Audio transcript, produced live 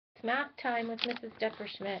It's math time with Mrs.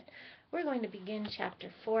 Depperschmidt. We're going to begin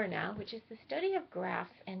chapter 4 now, which is the study of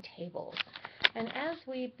graphs and tables. And as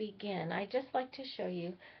we begin, I'd just like to show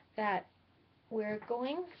you that we're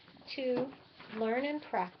going to learn and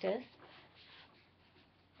practice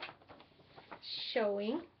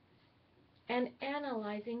showing and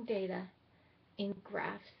analyzing data in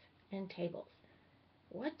graphs and tables.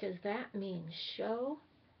 What does that mean, show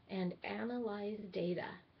and analyze data?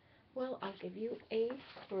 Well, I'll give you a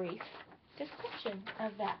brief description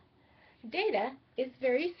of that. Data is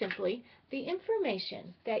very simply the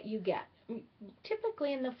information that you get,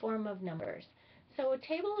 typically in the form of numbers. So a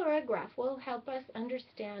table or a graph will help us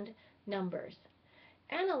understand numbers.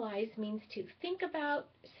 Analyze means to think about,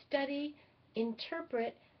 study,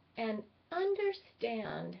 interpret, and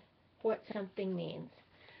understand what something means.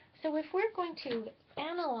 So if we're going to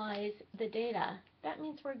analyze the data, that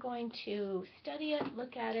means we're going to study it,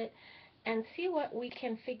 look at it, and see what we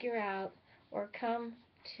can figure out or come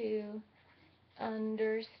to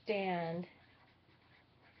understand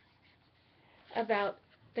about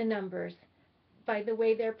the numbers by the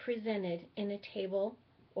way they're presented in a table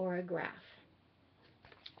or a graph.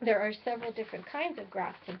 There are several different kinds of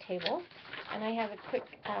graphs and tables, and I have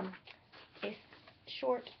a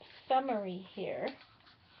short summary here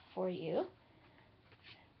for you.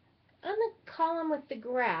 On the column with the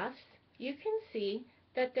graphs, you can see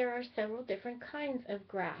that there are several different kinds of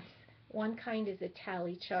graphs. One kind is a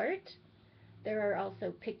tally chart. There are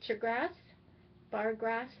also picture graphs, bar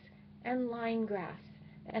graphs, and line graphs.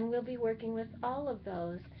 And we'll be working with all of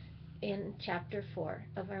those in Chapter 4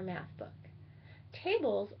 of our math book.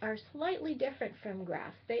 Tables are slightly different from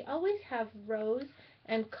graphs. They always have rows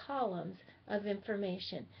and columns of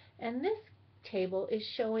information. And this table is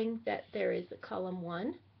showing that there is a column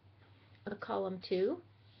 1, a column 2,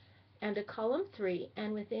 and a column 3.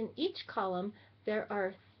 And within each column, there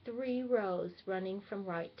are 3 rows running from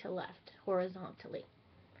right to left horizontally.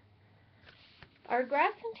 Our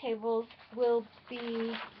graphs and tables will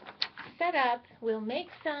be set up, we'll make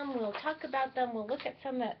some, we'll talk about them, we'll look at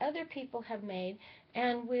some that other people have made,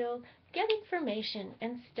 and we'll get information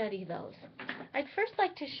and study those. I'd first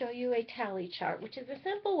like to show you a tally chart, which is a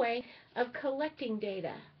simple way of collecting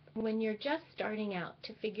data when you're just starting out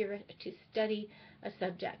to study a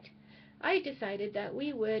subject. I decided that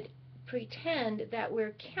we would pretend that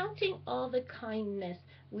we're counting all the kindness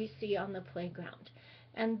we see on the playground.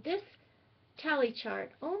 And this tally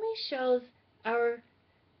chart only shows our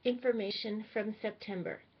information from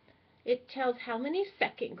September. It tells how many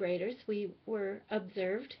second graders we were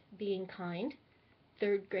observed being kind,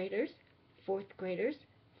 third graders, fourth graders,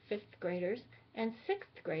 fifth graders, and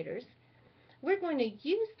sixth graders. We're going to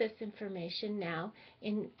use this information now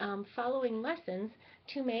in following lessons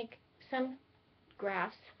to make some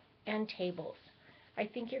graphs and tables. I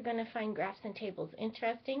think you're going to find graphs and tables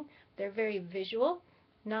interesting. They're very visual,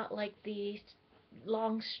 not like the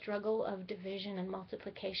long struggle of division and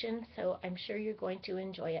multiplication, so I'm sure you're going to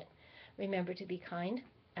enjoy it. Remember to be kind.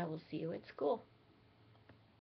 I will see you at school.